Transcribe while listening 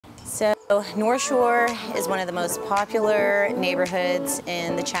So Northshore is one of the most popular neighborhoods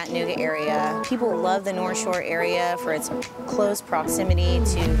in the Chattanooga area. People love the Northshore area for its close proximity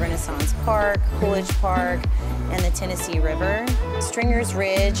to Renaissance Park, Coolidge Park, and the Tennessee River. Stringer's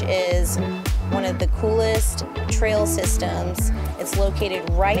Ridge is one of the coolest trail systems. It's located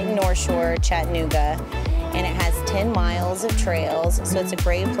right in Northshore, Chattanooga, and it has 10 miles of trails, so it's a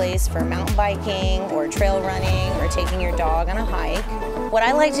great place for mountain biking or trail running or taking your dog on a hike. What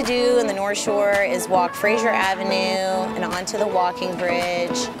I like to do in the Northshore is walk Frazier Avenue and onto the walking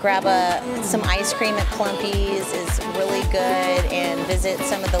bridge, grab some ice cream at Clumpy's is really good, and visit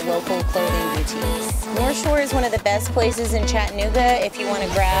some of the local clothing boutiques. Northshore is one of the best places in Chattanooga if you want to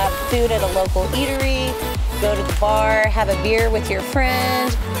grab food at a local eatery, go to the bar, have a beer with your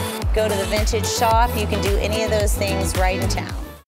friend, go to the vintage shop. You can do any of those things right in town.